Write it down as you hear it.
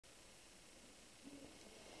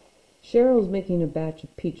Cheryl's making a batch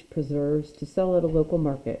of peach preserves to sell at a local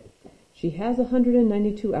market. She has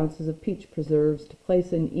 192 ounces of peach preserves to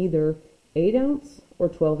place in either 8-ounce or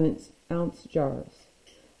 12-ounce jars.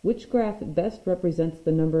 Which graph best represents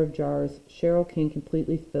the number of jars Cheryl can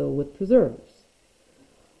completely fill with preserves?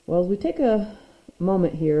 Well, as we take a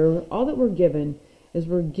moment here, all that we're given is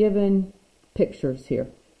we're given pictures here.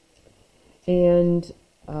 And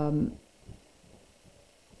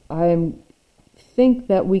I think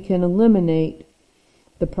that we can eliminate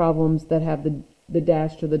the problems that have the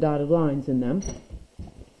dashed or the dotted lines in them.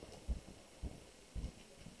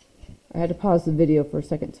 I had to pause the video for a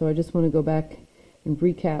second, so I just want to go back and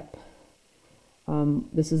recap.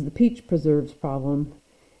 This is the peach preserves problem,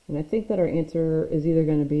 and I think that our answer is either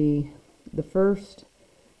going to be the first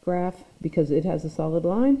graph because it has a solid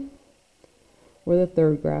line, or the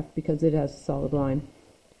third graph because it has a solid line.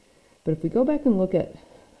 But if we go back and look at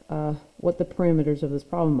what the parameters of this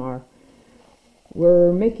problem are,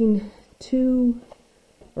 we're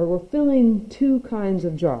filling two kinds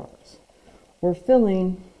of jars. We're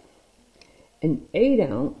filling an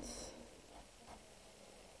 8-ounce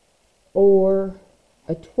or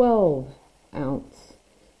a 12-ounce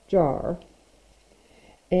jar.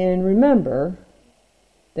 And remember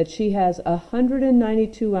that she has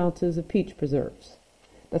 192 ounces of peach preserves.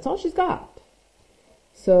 That's all she's got.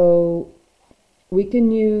 So we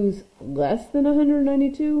can use less than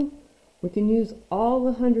 192. We can use all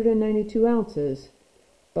 192 ounces,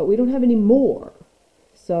 but we don't have any more.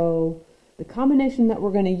 So the combination that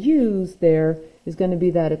we're going to use there is going to be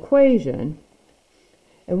that equation.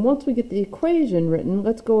 And once we get the equation written,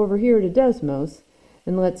 let's go over here to Desmos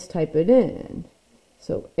and let's type it in.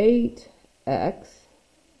 So 8x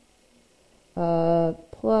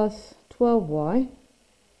plus 12y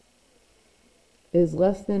is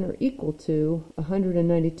less than or equal to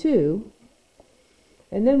 192.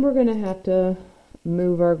 And then we're going to have to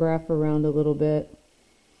move our graph around a little bit.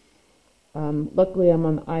 Luckily I'm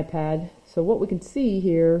on the iPad, so what we can see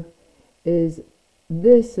here is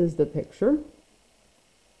this is the picture.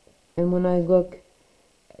 And when I look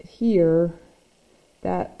here,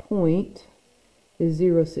 that point is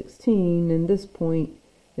 0, 16, and this point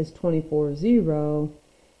is 24, 0.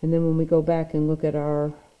 And then when we go back and look at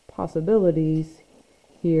our possibilities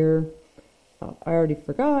here, I already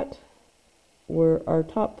forgot where our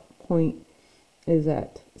top point is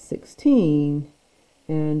at 16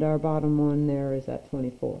 and our bottom one there is at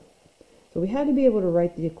 24. So we had to be able to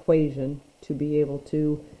write the equation to be able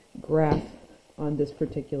to graph on this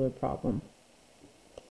particular problem.